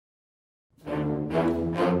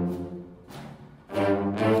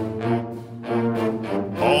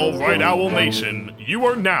Owl Nation. You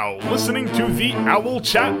are now listening to the Owl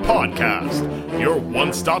Chat Podcast, your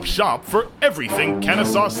one-stop shop for everything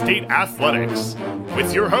Kennesaw State athletics,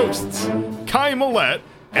 with your hosts, Kai Millette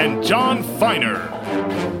and John Feiner.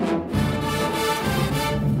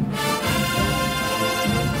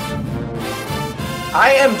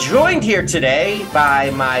 I am joined here today by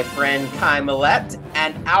my friend Kai Millette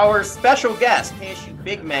and our special guest, KSU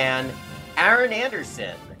big man, Aaron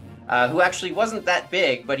Anderson, who actually wasn't that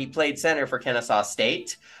big, but he played center for Kennesaw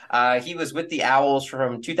State. He was with the Owls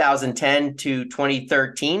from 2010 to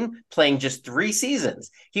 2013, playing just 3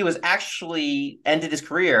 seasons. He was actually ended his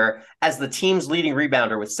career as the team's leading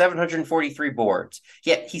rebounder with 743 boards.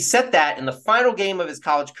 Yet he set that in the final game of his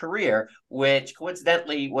college career, which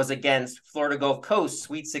coincidentally was against Florida Gulf Coast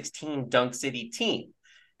Sweet 16 Dunk City team.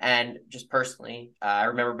 And just personally, I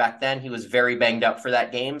remember back then he was very banged up for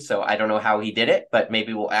that game, so I don't know how he did it, but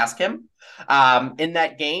maybe we'll ask him. In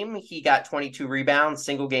that game, he got 22 rebounds,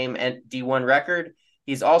 single game and D1 record.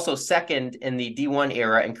 He's also second in the D1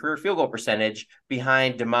 era in career field goal percentage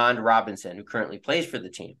behind DeMond Robinson, who currently plays for the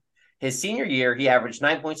team. His senior year, he averaged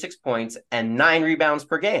 9.6 points and 9 rebounds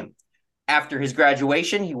per game. After his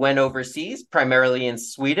graduation, he went overseas, primarily in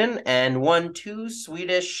Sweden, and won 2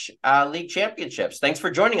 Swedish league championships. Thanks for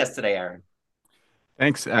joining us today, Aaron.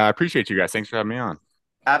 Thanks. I appreciate you guys. Thanks for having me on.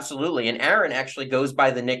 Absolutely. And Aaron actually goes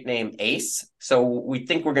by the nickname Ace. So we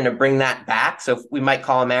think we're going to bring that back. So we might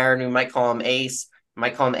call him Aaron. We might call him Ace. We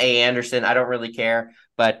might call him A. Anderson. I don't really care.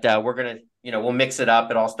 But we're going to, we'll mix it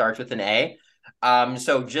up. It all starts with an A.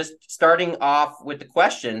 So just starting off with the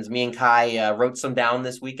questions, me and Kai wrote some down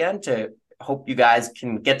this weekend to hope you guys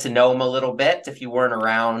can get to know him a little bit if you weren't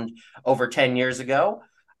around over 10 years ago.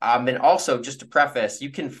 And also, just to preface, you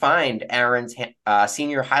can find Aaron's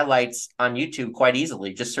senior highlights on YouTube quite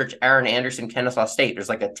easily. Just search Aaron Anderson, Kennesaw State. There's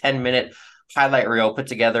like a 10-minute highlight reel put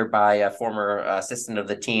together by a former assistant of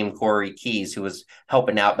the team, Corey Keys, who was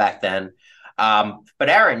helping out back then. But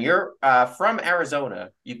Aaron, you're from Arizona.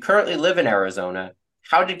 You currently live in Arizona.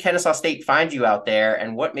 How did Kennesaw State find you out there,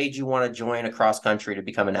 and what made you want to join a cross country to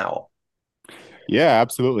become an Owl? Yeah,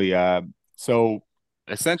 absolutely. So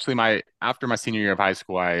essentially after my senior year of high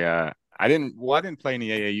school, I didn't play any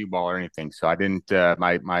AAU ball or anything. So I didn't,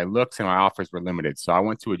 my looks and my offers were limited. So I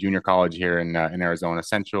went to a junior college here in Arizona,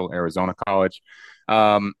 Central Arizona College.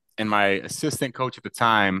 And my assistant coach at the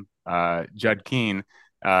time, Judd Keene,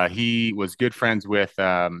 he was good friends with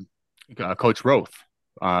Coach Roth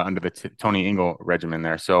under the Tony Engel regimen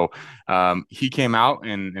there. So he came out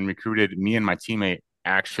and recruited me and my teammate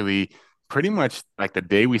actually pretty much like the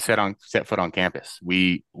day we set foot on campus.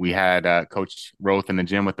 We had Coach Roth in the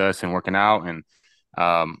gym with us and working out. And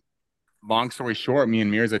long story short, me and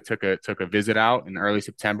Mirza took a visit out in early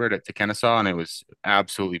September to Kennesaw, and it was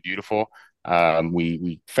absolutely beautiful.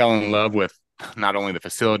 We fell in love with not only the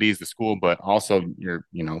facilities, the school, but also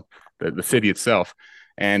the city itself.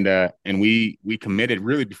 And we committed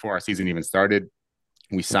really before our season even started.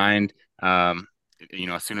 We signed as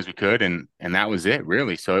soon as we could, and that was it,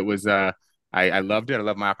 really. So it was I loved it. I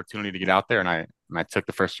loved my opportunity to get out there, and I took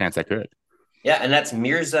the first chance I could. Yeah, and that's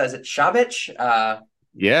Mirza. Is it Shabic?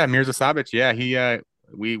 Yeah, Mirza Sabic. Yeah, he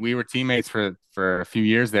we were teammates for a few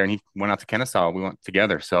years there, and he went out to Kennesaw. We went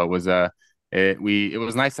together, so it was it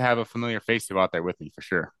was nice to have a familiar face to go out there with me for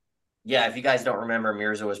sure. Yeah, if you guys don't remember,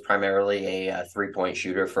 Mirza was primarily a 3-point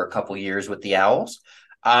shooter for a couple years with the Owls.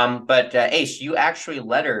 But Ace, you actually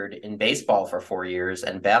lettered in baseball for 4 years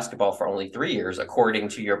and basketball for only 3 years, according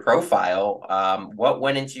to your profile. What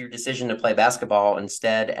went into your decision to play basketball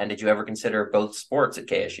instead, and did you ever consider both sports at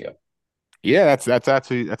KSU? Yeah,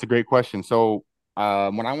 that's a great question. So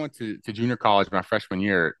when I went to junior college my freshman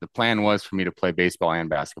year, the plan was for me to play baseball and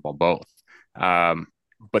basketball both.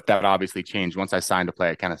 But that obviously changed once I signed to play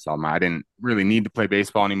at Kennesaw. I didn't really need to play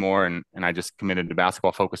baseball anymore, and I just committed to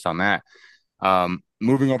basketball, focused on that.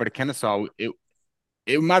 Moving over to Kennesaw,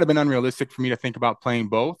 it might have been unrealistic for me to think about playing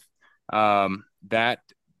both. That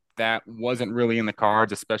wasn't really in the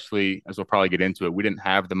cards, especially as we'll probably get into it. We didn't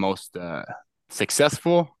have the most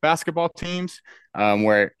successful basketball teams,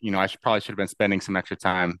 where I probably should have been spending some extra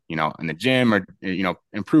time, in the gym or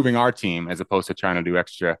improving our team as opposed to trying to do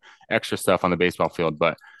extra stuff on the baseball field.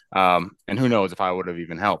 But and who knows if I would have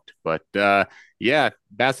even helped. But yeah,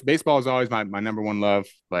 baseball is always my number one love.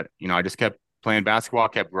 But I just kept playing basketball,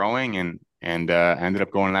 kept growing, and ended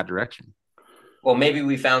up going in that direction. Well, maybe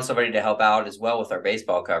we found somebody to help out as well with our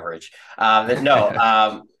baseball coverage.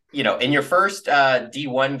 In your first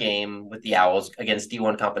D1 game with the Owls against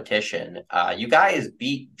D1 competition, you guys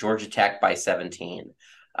beat Georgia Tech by 17.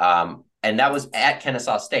 And that was at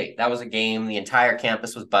Kennesaw State. That was a game the entire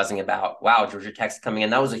campus was buzzing about. Wow, Georgia Tech's coming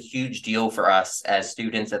in. That was a huge deal for us as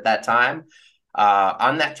students at that time.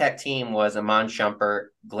 On that Tech team was Amon Shumpert,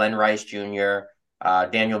 Glenn Rice Jr.,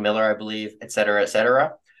 Daniel Miller, I believe, et cetera, et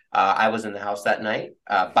cetera. I was in the house that night.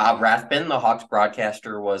 Bob Rathbun, the Hawks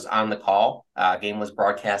broadcaster, was on the call. Game was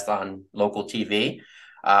broadcast on local TV.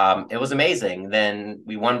 It was amazing. Then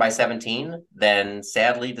we won by 17. Then,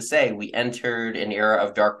 sadly to say, we entered an era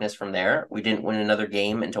of darkness from there. We didn't win another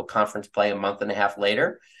game until conference play a month and a half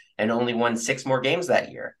later, and only won 6 more games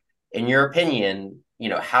that year. In your opinion,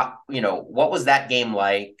 what was that game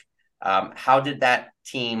like? How did that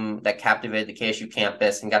team that captivated the KSU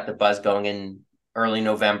campus and got the buzz going in early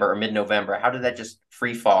November or mid-November, how did that just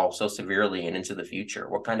free fall so severely and into the future?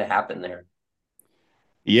 What kind of happened there?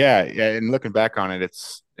 Yeah, and looking back on it,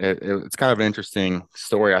 it's kind of an interesting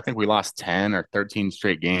story. I think we lost 10 or 13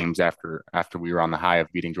 straight games after we were on the high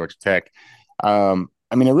of beating Georgia Tech. I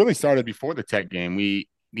mean, it really started before the Tech game. The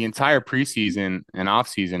entire preseason and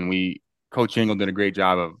offseason, Coach Engel did a great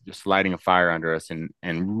job of just lighting a fire under us, and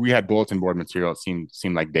we had bulletin board material. It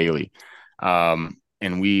seemed like daily,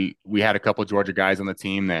 and we had a couple of Georgia guys on the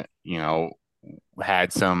team that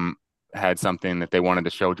had something that they wanted to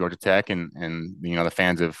show Georgia Tech and the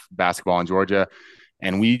fans of basketball in Georgia.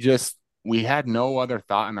 And we had no other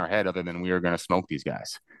thought in our head other than we were going to smoke these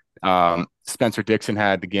guys. Spencer Dixon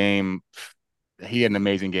had the game. He had an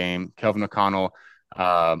amazing game. Kelvin O'Connell,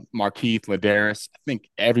 Markeith, Ladarius. I think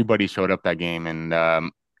everybody showed up that game, and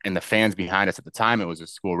the fans behind us at the time, it was a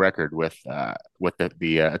school record with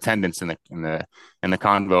the attendance in the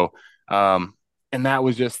convo. And that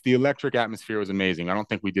was just, the electric atmosphere was amazing. I don't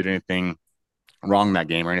think we did anything wrong that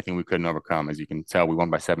game or anything we couldn't overcome. As you can tell, we won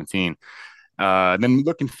by 17. Then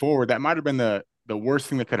looking forward, that might have been the worst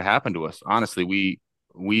thing that could have happened to us. Honestly, we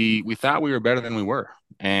thought we were better than we were.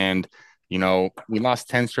 And, we lost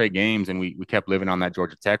 10 straight games, and we kept living on that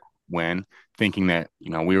Georgia Tech win, thinking that,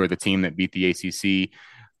 we were the team that beat the ACC,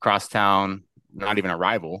 crosstown, not even a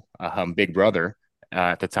rival, big brother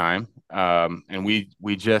at the time. And we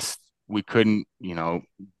couldn't,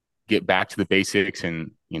 get back to the basics,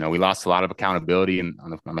 and we lost a lot of accountability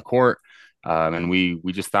on the court, and we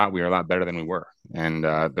just thought we were a lot better than we were. And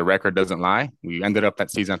the record doesn't lie. We ended up that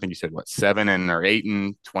season, I think you said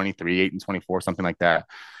 8-23, 8-24, something like that.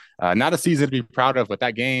 Not a season to be proud of, but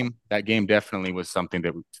that game definitely was something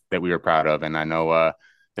that we were proud of. And I know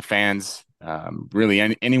the fans, really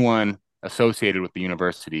anyone associated with the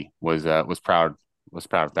university was proud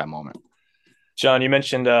at that moment. Jon, you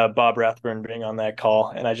mentioned Bob Rathbun being on that call,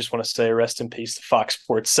 and I just want to say rest in peace to Fox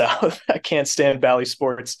Sports South. I can't stand Bally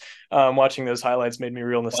Sports. Watching those highlights made me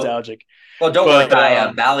real nostalgic. Well, don't worry,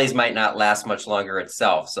 Bally's might not last much longer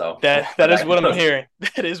itself. So that is what I'm hearing.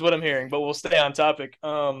 That is what I'm hearing. But we'll stay on topic.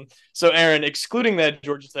 So, Aaron, excluding that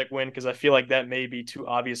Georgia Tech win, because I feel like that may be too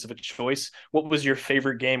obvious of a choice, what was your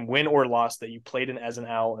favorite game, win or loss, that you played in as an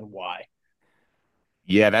Owl, and why?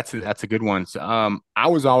 Yeah, that's a good one. So, I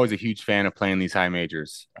was always a huge fan of playing these high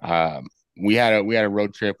majors. We had a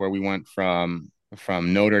road trip where we went from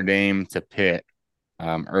Notre Dame to Pitt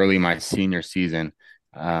early my senior season.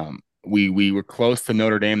 We were close to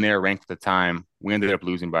Notre Dame there, ranked at the time. We ended up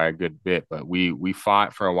losing by a good bit, but we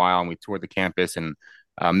fought for a while, and we toured the campus, and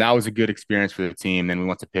that was a good experience for the team. Then we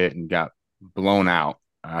went to Pitt and got blown out.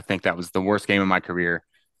 I think that was the worst game of my career.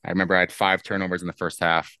 I remember I had 5 turnovers in the first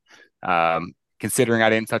half. Considering I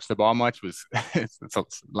didn't touch the ball much, it's a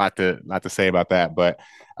lot to say about that. But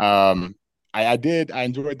I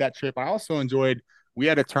enjoyed that trip. I also enjoyed, we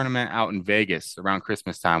had a tournament out in Vegas around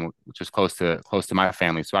Christmas time, which was close to my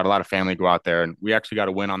family. So I had a lot of family go out there, and we actually got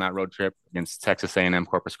a win on that road trip against Texas A&M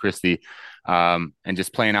Corpus Christi. And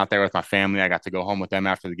just playing out there with my family, I got to go home with them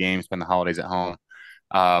after the game, spend the holidays at home.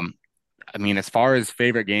 I mean, as far as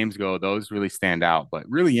favorite games go, those really stand out. But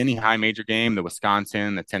really, any high major game, the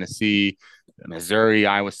Wisconsin, the Tennessee, the Missouri,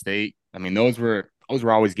 Iowa State, I mean, those were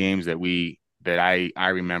always games that I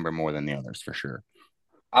remember more than the others, for sure.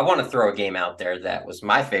 I want to throw a game out there that was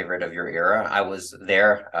my favorite of your era. I was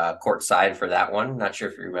there courtside for that one. Not sure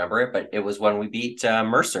if you remember it, but it was when we beat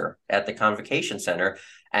Mercer at the Convocation Center,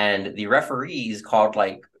 and the referees called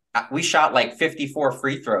we shot 54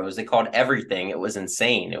 free throws. They called everything. It was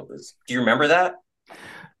insane. Do you remember that?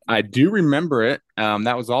 I do remember it.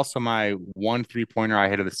 That was also my 1 3-pointer I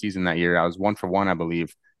hit of the season that year. I was 1 for 1, I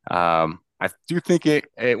believe. I do think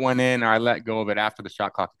it went in, or I let go of it after the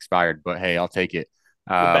shot clock expired, but hey, I'll take it.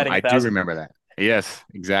 I do remember that. Yes,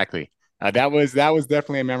 exactly. That was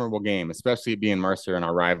definitely a memorable game, especially being Mercer and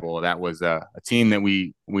our rival. That was a team that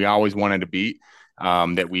we always wanted to beat,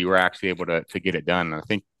 that we were actually able to get it done. And I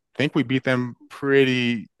think think we beat them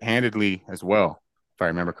pretty handedly as well, if I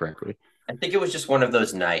remember correctly. I think it was just one of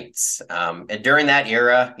those nights. And during that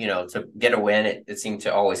era, to get a win, it seemed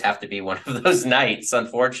to always have to be one of those nights,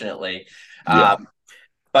 unfortunately. Yeah.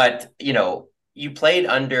 But, you played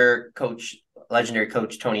under legendary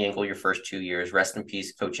coach Tony Engel your first 2 years. Rest in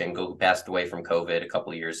peace, Coach Engel, who passed away from COVID a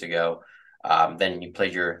couple of years ago. Then you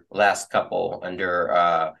played your last couple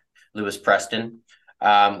under Lewis Preston.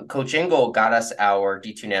 Coach Engel got us our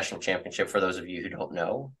D2 national championship. For those of you who don't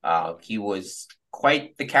know, he was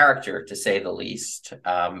quite the character, to say the least.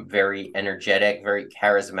 Very energetic, very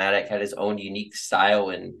charismatic, had his own unique style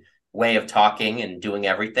and way of talking and doing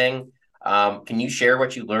everything. Can you share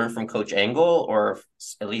what you learned from Coach Engel, or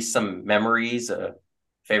at least some memories,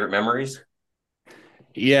 favorite memories?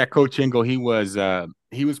 Yeah, Coach Engel, you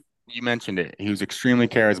mentioned it. He was extremely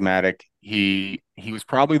charismatic. He was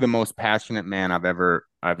probably the most passionate man I've ever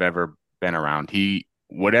been around.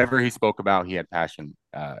 Whatever he spoke about, he had passion.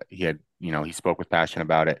 He spoke with passion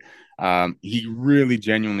about it. He really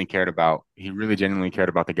genuinely cared about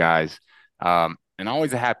the guys. And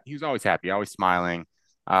he was always happy, always smiling.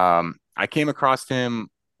 I came across him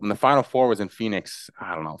when the Final Four was in Phoenix,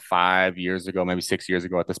 I don't know, 5 years ago, maybe 6 years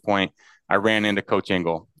ago at this point. I ran into Coach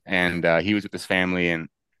Engel, and he was with his family. And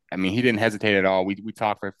I mean, he didn't hesitate at all. We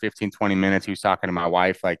talked for 15, 20 minutes. He was talking to my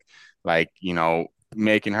wife,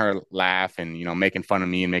 making her laugh and, making fun of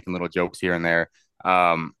me and making little jokes here and there.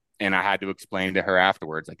 And I had to explain to her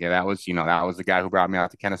afterwards, like, yeah, that was the guy who brought me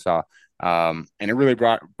out to Kennesaw. And it really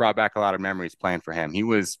brought back a lot of memories playing for him. He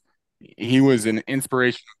was an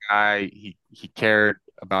inspirational guy. He cared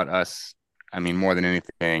about us. I mean, more than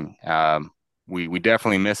anything. We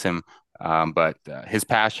definitely miss him. But his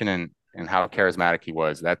passion and how charismatic he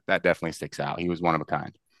was, that definitely sticks out. He was one of a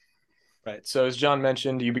kind. Right. So as Jon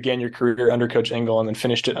mentioned, you began your career under Coach Engel and then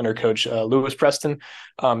finished it under Coach Lewis Preston.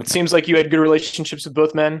 It seems like you had good relationships with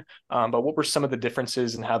both men, but what were some of the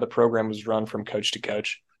differences in how the program was run from coach to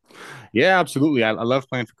coach? Yeah, absolutely. I love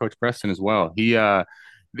playing for Coach Preston as well.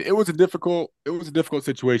 It was a difficult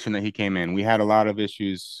situation that he came in. We had a lot of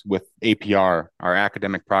issues with APR, our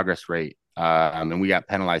academic progress rate, and we got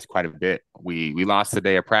penalized quite a bit. We lost a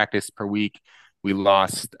day of practice per week. We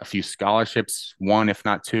lost a few scholarships, one if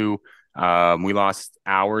not two. We lost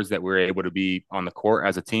hours that we were able to be on the court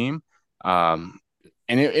as a team, and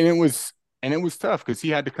it was tough because he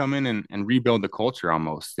had to come in and rebuild the culture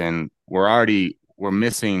almost. And we're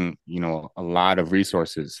missing a lot of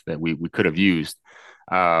resources that we could have used.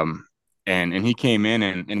 And he came in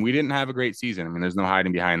and we didn't have a great season. I mean, there's no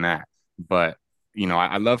hiding behind that. But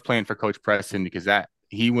I love playing for Coach Preston because that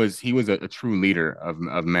he was a true leader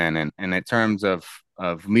of men. And in terms of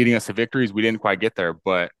leading us to victories, we didn't quite get there,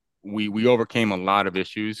 but we overcame a lot of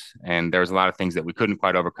issues, and there was a lot of things that we couldn't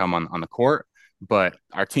quite overcome on the court. But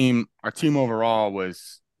our team overall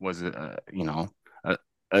was a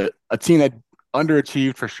team that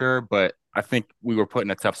underachieved for sure, but I think we were put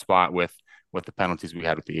in a tough spot with the penalties we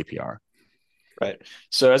had with the APR. Right.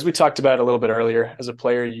 So as we talked about a little bit earlier, as a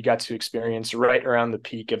player, you got to experience right around the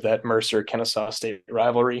peak of that Mercer-Kennesaw State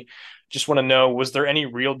rivalry. Just want to know, was there any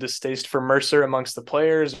real distaste for Mercer amongst the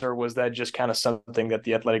players, or was that just kind of something that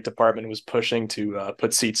the athletic department was pushing to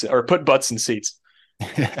put butts in seats?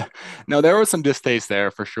 No, there was some distaste there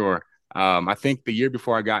for sure. I think the year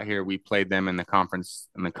before I got here, we played them in the conference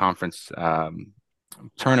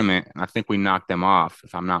tournament, and I think we knocked them off,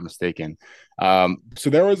 if I'm not mistaken. So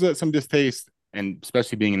there was some distaste, and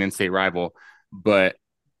especially being an in-state rival. But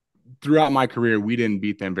throughout my career, we didn't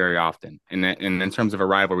beat them very often. And in terms of a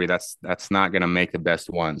rivalry, that's not going to make the best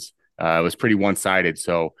ones. It was pretty one-sided.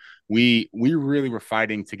 So we really were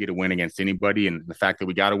fighting to get a win against anybody, and the fact that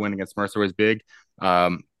we got a win against Mercer was big.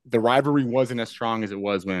 The rivalry wasn't as strong as it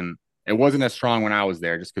was when it wasn't as strong when I was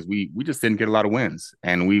there, just because we just didn't get a lot of wins,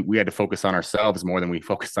 and we had to focus on ourselves more than we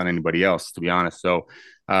focused on anybody else, to be honest. So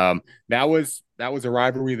that was a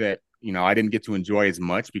rivalry that I didn't get to enjoy as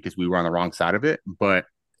much because we were on the wrong side of it, but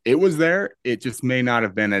it was there. It just may not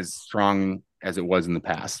have been as strong as it was in the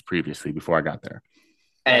past previously before I got there.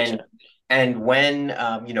 And when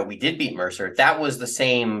we did beat Mercer, that was the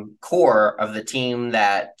same core of the team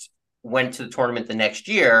that went to the tournament the next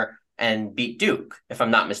year and beat Duke, if I'm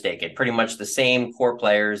not mistaken. Pretty much the same core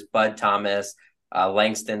players: Bud Thomas,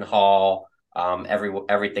 Langston Hall,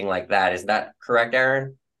 everything like that. Is that correct,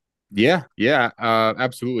 Aaron? Yeah,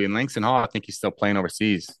 absolutely. And Langston Hall, I think he's still playing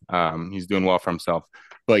overseas. He's doing well for himself.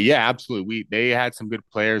 But yeah, absolutely. They had some good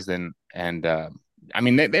players, and I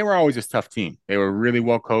mean, they were always a tough team. They were really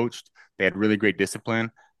well coached. They had really great discipline.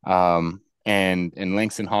 And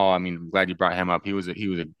Langston Hall, I mean, I'm glad you brought him up. He was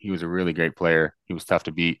a really great player. He was tough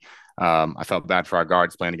to beat. I felt bad for our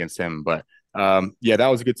guards playing against him, but yeah, that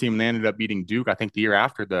was a good team. And they ended up beating Duke, I think, the year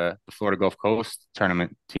after the Florida Gulf Coast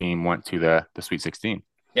tournament team went to the Sweet 16.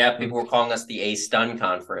 Yeah, people were calling us the A Stun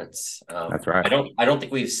Conference. That's right. I don't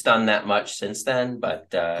think we've stunned that much since then, but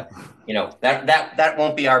that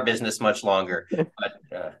won't be our business much longer.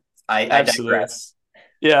 But I digress.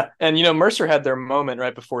 Yeah, and Mercer had their moment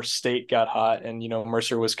right before State got hot, and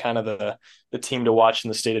Mercer was kind of the team to watch in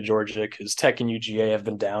the state of Georgia because Tech and UGA have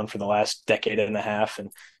been down for the last decade and a half, and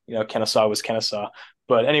Kennesaw was Kennesaw.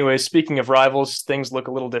 But anyway, speaking of rivals, things look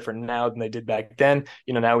a little different now than they did back then.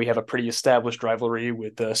 Now we have a pretty established rivalry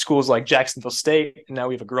with schools like Jacksonville State, and now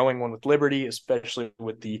we have a growing one with Liberty, especially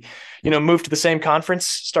with the move to the same conference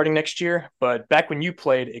starting next year. But back when you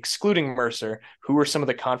played, excluding Mercer, who were some of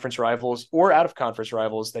the conference rivals or out of conference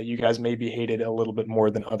rivals that you guys maybe hated a little bit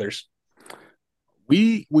more than others?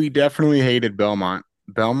 We definitely hated Belmont.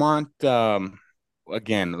 Belmont,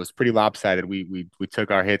 again, it was pretty lopsided. We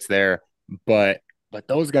took our hits there, but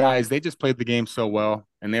those guys, they just played the game so well,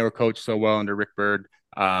 and they were coached so well under Rick Byrd.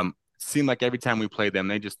 Seemed like every time we played them,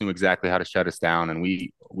 they just knew exactly how to shut us down, and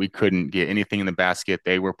we couldn't get anything in the basket.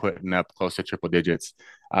 They were putting up close to triple digits.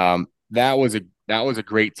 That was a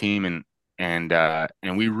great team, and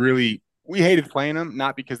we hated playing them,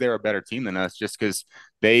 not because they were a better team than us, just because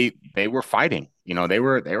they were fighting. They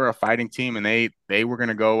were a fighting team, and they were going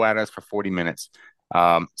to go at us for 40 minutes.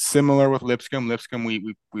 Similar with Lipscomb. Lipscomb,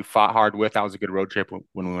 we fought hard with. That was a good road trip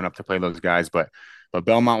when we went up to play those guys. But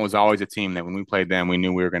Belmont was always a team that when we played them, we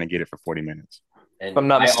knew we were going to get it for 40 minutes. If I'm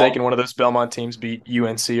not mistaken, one of those Belmont teams beat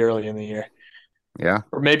UNC early in the year. Yeah.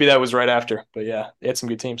 Or maybe that was right after. But yeah, they had some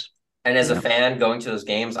good teams. And as a fan going to those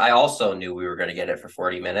games, I also knew we were going to get it for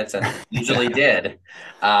 40 minutes and usually did.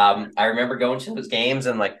 I remember going to those games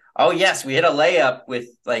and like, oh, yes, we hit a layup with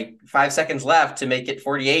like 5 seconds left to make it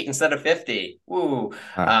 48 instead of 50. Woo.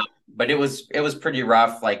 But it was pretty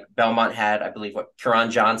rough. Like Belmont had, I believe, Teron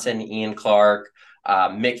Johnson, Ian Clark,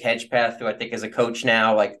 Mick Hedgepeth, who I think is a coach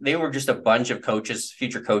now. Like they were just a bunch of coaches,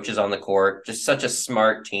 future coaches on the court. Just such a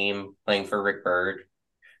smart team playing for Rick Byrd.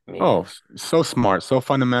 So smart, so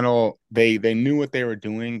fundamental. They knew what they were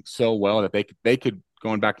doing so well that they could,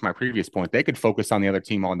 going back to my previous point, they could focus on the other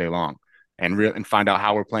team all day long and find out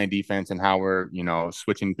how we're playing defense and how we're,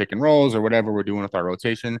 switching pick and rolls or whatever we're doing with our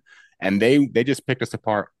rotation. And they just picked us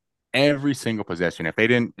apart every single possession. If they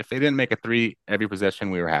didn't make a three every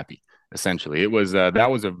possession, we were happy. Essentially, it was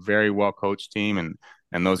that was a very well coached team,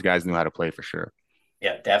 and those guys knew how to play for sure.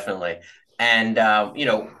 Yeah, definitely. And,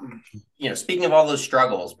 speaking of all those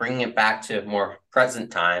struggles, bringing it back to more present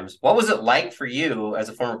times, what was it like for you as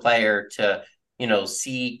a former player to,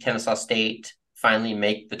 see Kennesaw State finally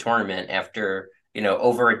make the tournament after,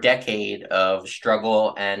 over a decade of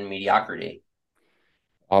struggle and mediocrity?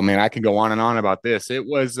 Oh, man, I could go on and on about this. It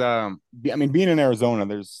was, being in Arizona,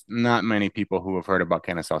 there's not many people who have heard about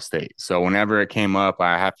Kennesaw State. So whenever it came up,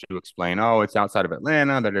 I have to explain, it's outside of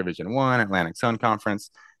Atlanta, the Division I, Atlantic Sun Conference.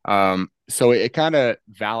 So it kind of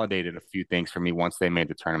validated a few things for me once they made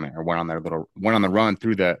the tournament or went on the run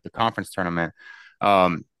through the conference tournament.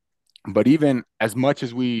 But even as much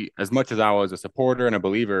as I was a supporter and a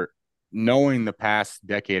believer, knowing the past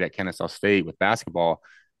decade at Kennesaw State with basketball,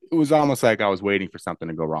 it was almost like I was waiting for something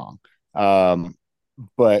to go wrong.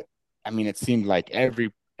 But it seemed like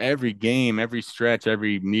every game, every stretch,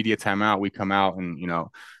 every media timeout, we come out and,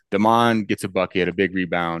 Damon gets a bucket, a big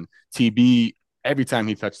rebound. TB, every time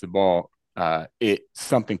he touched the ball,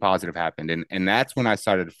 something positive happened. And that's when I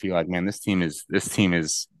started to feel like, man, this team is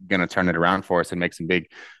going to turn it around for us and make some big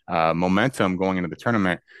momentum going into the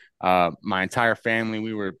tournament. My entire family,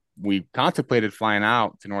 we contemplated flying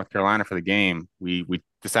out to North Carolina for the game. We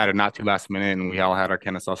decided not to last minute, and we all had our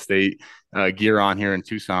Kennesaw State gear on here in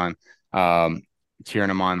Tucson, cheering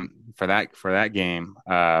them on for that game.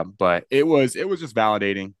 But it was just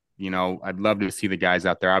validating. I'd love to see the guys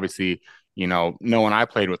out there. Obviously, no one I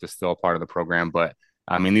played with is still a part of the program, but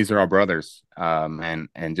these are our brothers.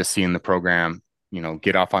 And just seeing the program,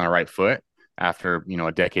 get off on the right foot after,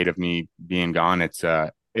 a decade of me being gone,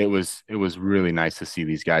 it was really nice to see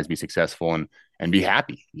these guys be successful and be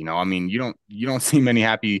happy. You don't see many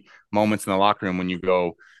happy moments in the locker room when you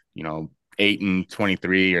go,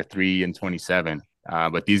 8-23 or 3-27.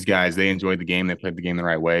 But these guys, they enjoyed the game. They played the game the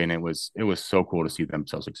right way. And it was so cool to see them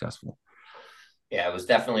so successful. Yeah, it was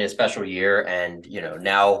definitely a special year. And,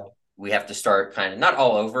 now we have to start kind of not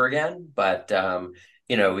all over again, but,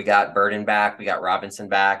 we got Burden back, we got Robinson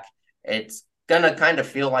back. It's going to kind of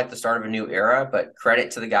feel like the start of a new era, but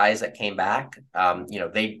credit to the guys that came back.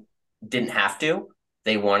 They didn't have to.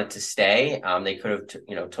 they wanted to stay. They could have,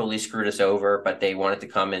 totally screwed us over, but they wanted to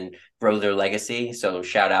come and grow their legacy. So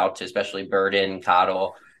shout out to especially Burden,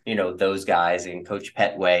 Cottle, those guys, and Coach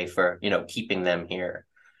Petway for, keeping them here.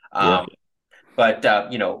 Yeah. But,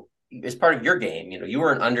 as part of your game, you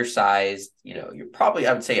were an undersized, you're probably,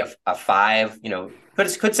 I would say a five,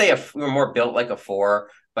 could say you were more built like a four,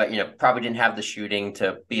 but, probably didn't have the shooting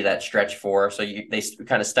to be that stretch four. So they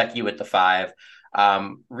kind of stuck you at the five.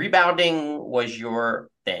 Rebounding was your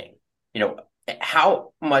thing.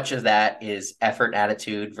 How much of that is effort,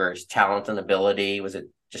 attitude versus talent and ability? Was it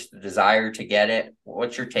just the desire to get it?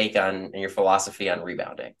 What's your take on and your philosophy on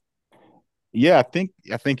rebounding? Yeah, I think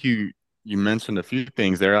you mentioned a few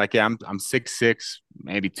things there. Like, yeah, I'm 6'6",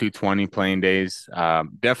 maybe 220 playing days.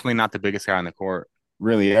 Definitely not the biggest guy on the court,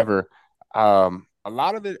 really ever. A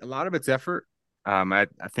lot of it's effort. I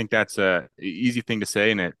think that's a easy thing to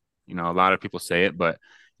say, and a lot of people say it, but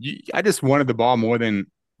I just wanted the ball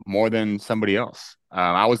more than somebody else.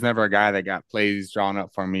 I was never a guy that got plays drawn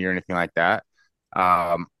up for me or anything like that.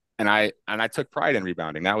 And I took pride in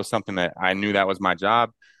rebounding. That was something that I knew that was my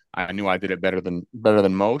job. I knew I did it better than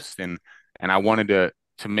most, and I wanted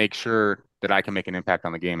to make sure that I can make an impact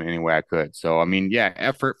on the game in any way I could. So I mean, yeah,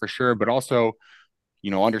 effort for sure, but also,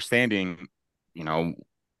 understanding, you know,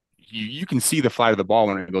 you can see the flight of the ball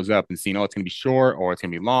when it goes up and see, it's going to be short or it's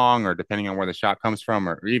going to be long, or depending on where the shot comes from,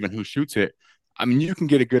 or even who shoots it. I mean, you can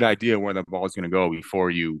get a good idea where the ball is going to go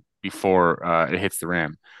before it hits the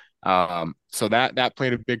rim. So that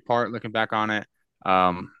played a big part looking back on it.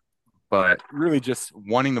 But really just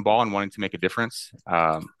wanting the ball and wanting to make a difference.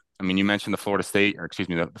 I mean, you mentioned the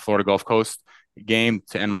Florida Gulf Coast game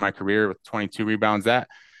to end my career with 22 rebounds. That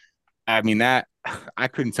I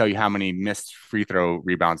couldn't tell you how many missed free throw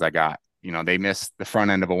rebounds I got. They missed the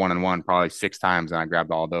front end of a 1-on-1 probably 6 times, and I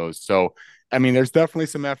grabbed all those. So, I mean, there's definitely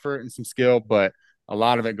some effort and some skill, but a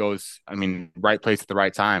lot of it goes, I mean, right place at the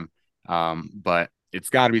right time. But it's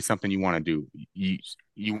got to be something you want to do. You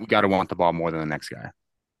got to want the ball more than the next guy.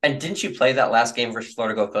 And didn't you play that last game versus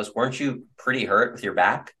Florida Gulf Coast? Weren't you pretty hurt with your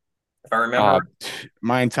back, if I remember?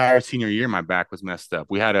 My entire senior year, my back was messed up.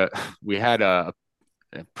 We had a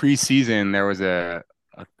preseason. There was a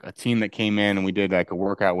team that came in, and we did like a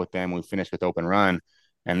workout with them. We finished with open run,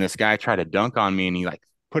 and this guy tried to dunk on me, and he like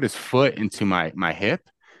put his foot into my hip,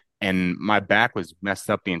 and my back was messed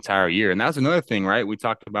up the entire year. And that was another thing, right? We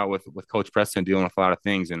talked about with Coach Preston dealing with a lot of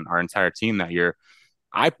things, and our entire team that year.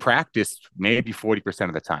 I practiced maybe 40%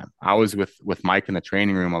 of the time. I was with Mike in the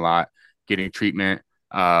training room a lot, getting treatment.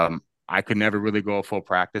 I could never really go a full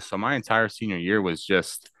practice. So my entire senior year was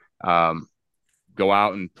just go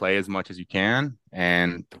out and play as much as you can.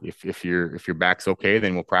 And if your back's okay,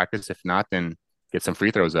 then we'll practice. If not, then get some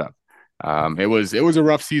free throws up. It was a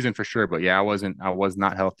rough season for sure, but yeah, I was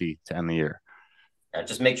not healthy to end the year. It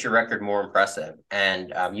just makes your record more impressive.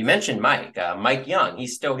 And you mentioned Mike Young.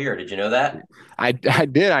 He's still here. Did you know that? I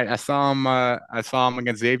did. I saw him. I saw him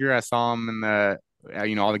against Xavier. I saw him in the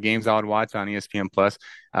all the games I would watch on ESPN Plus.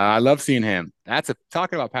 I love seeing him.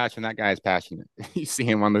 Talking about passion. That guy is passionate. You see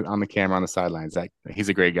him on the camera on the sidelines. He's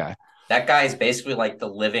a great guy. That guy is basically like the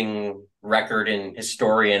living record and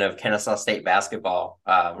historian of Kennesaw State basketball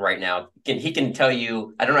right now. He can tell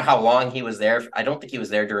you. I don't know how long he was there. I don't think he was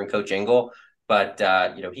there during Coach Ingle. But,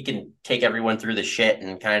 he can take everyone through the shit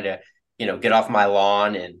and kind of, get off my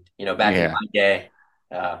lawn and, back in my day.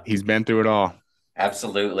 He's been through it all.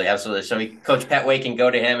 Absolutely. Absolutely. So Coach Petway can go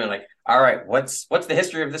to him and like, all right, what's the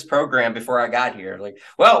history of this program before I got here? Like,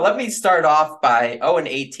 well, let me start off by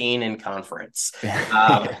 0-18 in conference.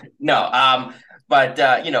 But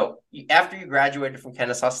after you graduated from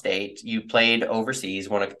Kennesaw State, you played overseas,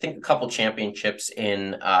 won, I think, a couple championships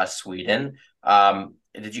in Sweden.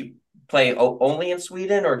 Did you play only in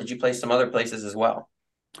Sweden, or did you play some other places as well?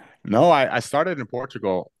 No, I started in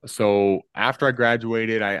Portugal. So after I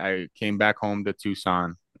graduated, I came back home to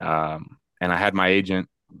Tucson, and I had my agent,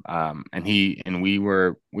 and we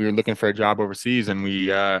were looking for a job overseas, and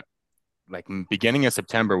we like beginning of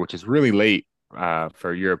September, which is really late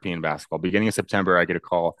for European basketball. Beginning of September, I get a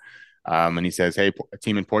call, and he says, "Hey, a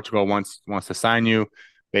team in Portugal wants to sign you.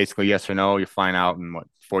 Basically, yes or no. You're flying out in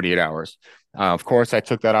 48 hours." Of course, I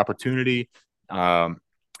took that opportunity, and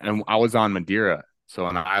I was on Madeira, so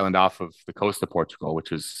an island off of the coast of Portugal,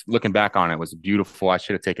 which was, looking back on it, was beautiful. I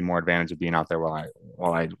should have taken more advantage of being out there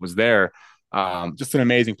while I was there. Just an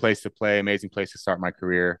amazing place to play, amazing place to start my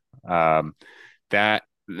career. And I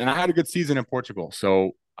had a good season in Portugal.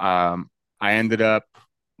 So I ended up,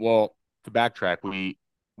 to backtrack, we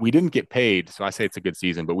didn't get paid. So I say it's a good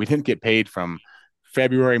season, but we didn't get paid from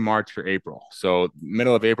February, March, or April. So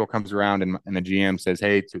middle of April comes around and the GM says,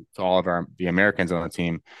 hey, to all of the Americans on the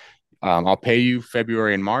team, I'll pay you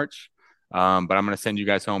February and March, but I'm going to send you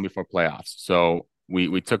guys home before playoffs. So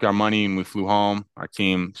we took our money and we flew home. Our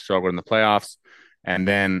team struggled in the playoffs. And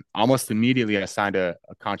then almost immediately, I signed a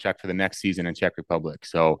contract for the next season in Czech Republic.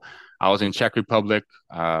 So I was in Czech Republic.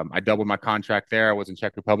 I doubled my contract there. I was in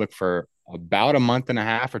Czech Republic for about a month and a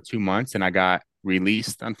half or 2 months, and I got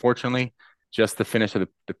released, unfortunately, just the finish of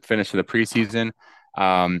the finish of the preseason.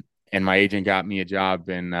 And my agent got me a job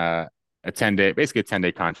in a 10-day, basically a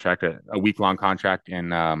 10-day contract, a week-long contract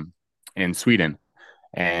in Sweden.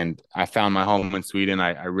 And I found my home in Sweden.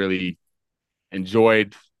 I really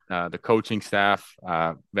enjoyed the coaching staff.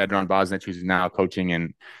 Vedran Bosnich, who's now coaching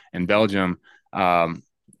in Belgium,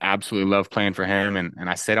 absolutely loved playing for him. And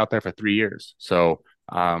I stayed out there for 3 years. So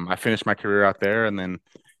I finished my career out there, and then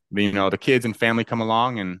the kids and family come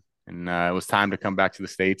along, and it was time to come back to the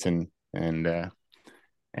States and get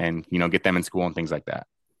them in school and things like that.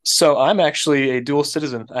 So I'm actually a dual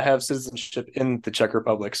citizen. I have citizenship in the Czech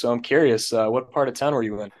Republic. So I'm curious, what part of town were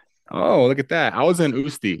you in? Oh, look at that. I was in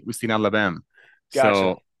Ústí nad Labem. Gotcha.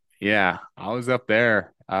 So yeah, I was up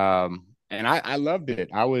there. And I loved it.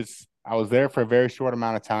 I was there for a very short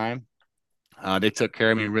amount of time. They took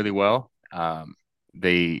care of me really well.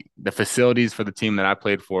 The facilities for the team that I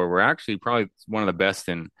played for were actually probably one of the best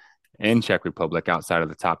in Czech Republic outside of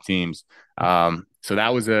the top teams. So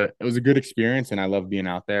it was a good experience, and I loved being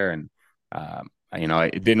out there. And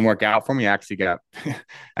it didn't work out for me. I actually got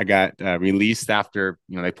I got released after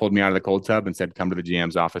they pulled me out of the cold tub and said, "Come to the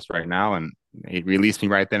GM's office right now," and he released me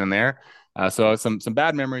right then and there. So some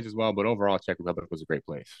bad memories as well, but overall, Czech Republic was a great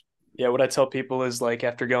place. Yeah, what I tell people is, like,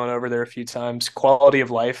 after going over there a few times, quality of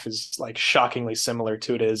life is like shockingly similar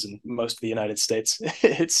to it is in most of the United States.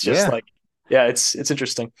 It's just it's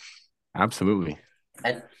interesting. Absolutely.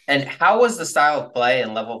 And how was the style of play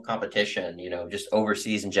and level of competition, just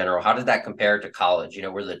overseas in general? How did that compare to college?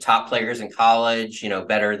 Were the top players in college,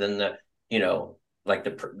 better than the, like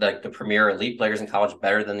the premier elite players in college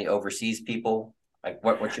better than the overseas people? Like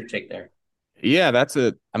what's your take there? Yeah,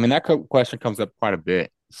 that question comes up quite a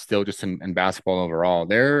bit still, just in basketball overall.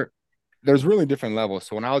 There's really different levels.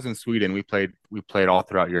 So when I was in Sweden, we played all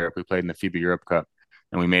throughout Europe. We played in the FIBA Europe Cup,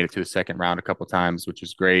 and we made it to the second round a couple of times, which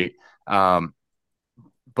is great.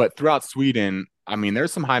 But throughout Sweden,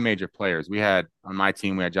 there's some high major players. On my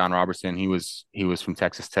team, we had John Robertson. He was from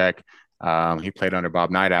Texas Tech. He played under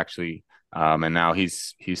Bob Knight, actually. And now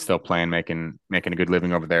he's still playing, making a good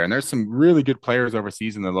living over there. And there's some really good players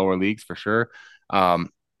overseas in the lower leagues for sure.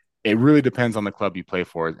 It really depends on the club you play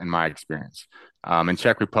for, in my experience. In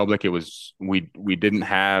Czech Republic, we didn't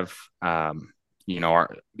have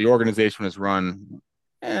the organization was run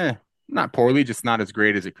not poorly, just not as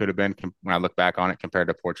great as it could have been when I look back on it compared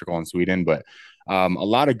to Portugal and Sweden. But a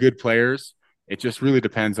lot of good players. It just really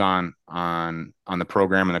depends on the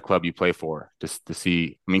program and the club you play for, just to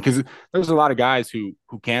see. Because there's a lot of guys who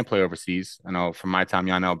can play overseas. I know from my time,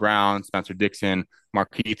 Yannel Brown, Spencer Dixon,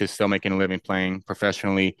 Mark Keith is still making a living playing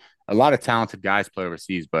professionally. A lot of talented guys play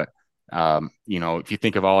overseas, but if you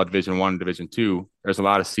think of all Division I and Division II, there's a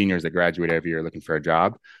lot of seniors that graduate every year looking for a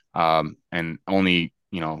job, and only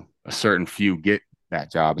a certain few get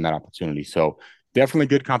that job and that opportunity. So definitely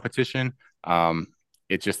good competition.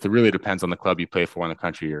 It just really depends on the club you play for and the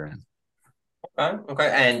country you're in. Okay.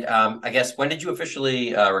 And I guess, when did you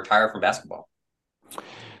officially retire from basketball?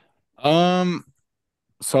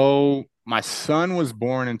 So my son was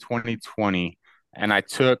born in 2020, and I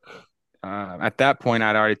took at that point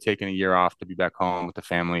I'd already taken a year off to be back home with the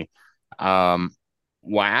family. While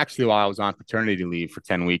I was on paternity leave for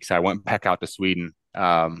 10 weeks, I went back out to Sweden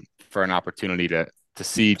for an opportunity to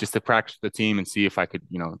see, just to practice the team and see if I could,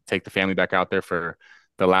 take the family back out there for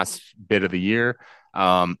the last bit of the year.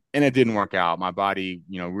 And it didn't work out. My body,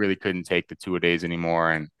 really couldn't take the 2-a-days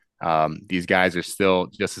anymore. And these guys are still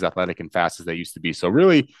just as athletic and fast as they used to be. So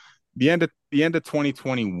really the end of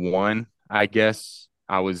 2021, I guess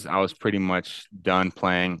I was pretty much done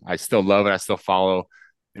playing. I still love it. I still follow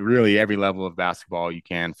really every level of basketball you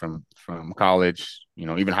can, from college,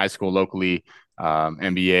 even high school locally,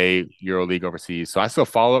 NBA, EuroLeague overseas. So I still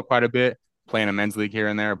follow it quite a bit, playing a men's league here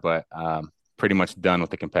and there, but pretty much done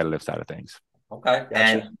with the competitive side of things. Okay.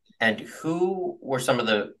 Gotcha. And who were some of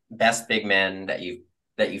the best big men that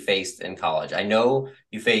you faced in college? I know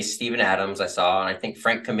you faced Steven Adams, I saw, and I think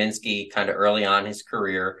Frank Kaminsky kind of early on his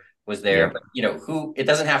career was there. Yeah. But, who, it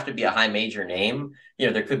doesn't have to be a high major name.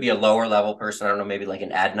 There could be a lower level person. I don't know, maybe like an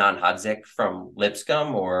Adnan Hadzik from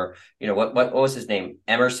Lipscomb, or, what was his name?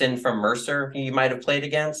 Emerson from Mercer, you might have played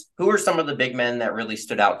against. Who are some of the big men that really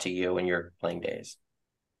stood out to you in your playing days?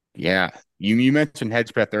 Yeah. You mentioned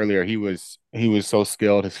Hedgepeth earlier. He was so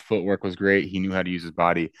skilled. His footwork was great. He knew how to use his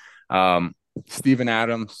body. Steven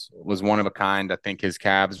Adams was one of a kind. I think his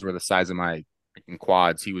calves were the size of my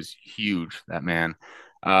quads. He was huge, that man.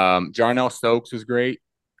 Jarnell Stokes was great.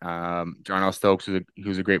 Jarnell Stokes he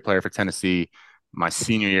was a great player for Tennessee. My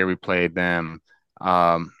senior year, we played them.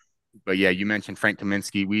 But yeah, you mentioned Frank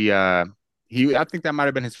Kaminsky. I think that might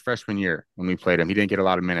have been his freshman year when we played him. He didn't get a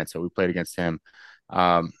lot of minutes, so we played against him.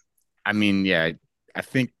 I mean, yeah, I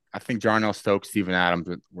think Jarnell Stokes, Steven Adams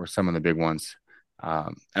were some of the big ones.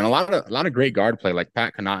 And a lot of great guard play, like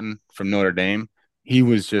Pat Connaughton from Notre Dame. He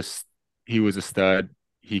was a stud.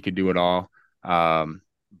 He could do it all.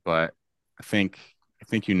 But I think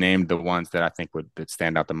you named the ones that I think that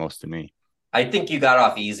stand out the most to me. I think you got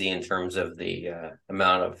off easy in terms of the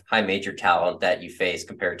amount of high major talent that you face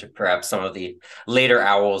compared to perhaps some of the later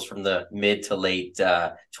Owls from the mid to late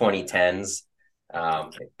 2010s. I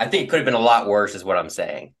think it could have been a lot worse, is what I'm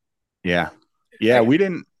saying. Yeah. We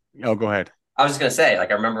didn't. Oh, go ahead. I was just gonna say, I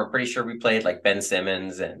remember, pretty sure we played like Ben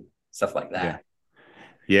Simmons and stuff like that.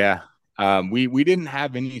 Yeah. We didn't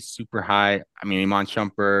have any super high. I mean, Iman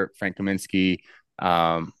Shumpert, Frank Kaminsky,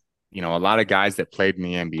 a lot of guys that played in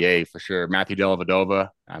the NBA for sure. Matthew Dellavedova.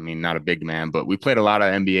 I mean, not a big man, but we played a lot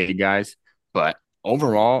of NBA guys. But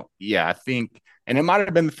overall, yeah, I think, and it might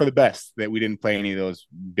have been for the best that we didn't play any of those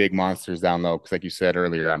big monsters down low. Because, like you said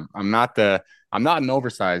earlier, I'm not an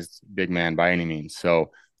oversized big man by any means.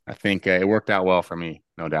 So I think it worked out well for me,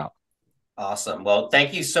 no doubt. Awesome. Well,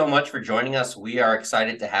 thank you so much for joining us. We are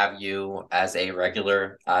excited to have you as a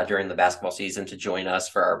regular during the basketball season to join us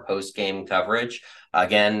for our post-game coverage.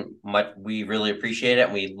 Again, we really appreciate it,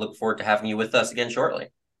 and we look forward to having you with us again shortly.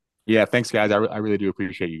 Yeah, thanks, guys. I really do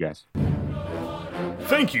appreciate you guys.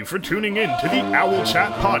 Thank you for tuning in to the Owl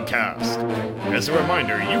Chat podcast. As a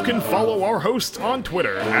reminder, you can follow our hosts on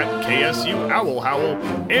Twitter at KSU Owl Howl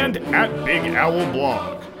and at Big Owl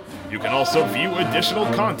Blog. You can also view additional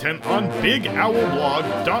content on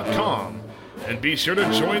bigowlblog.com. And be sure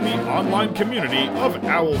to join the online community of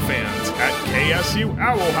owl fans at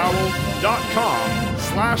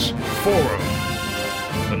ksuowlhowl.com/forum.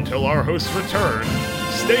 Until our hosts return,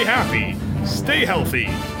 stay happy, stay healthy,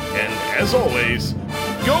 and as always,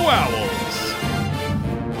 go Owls!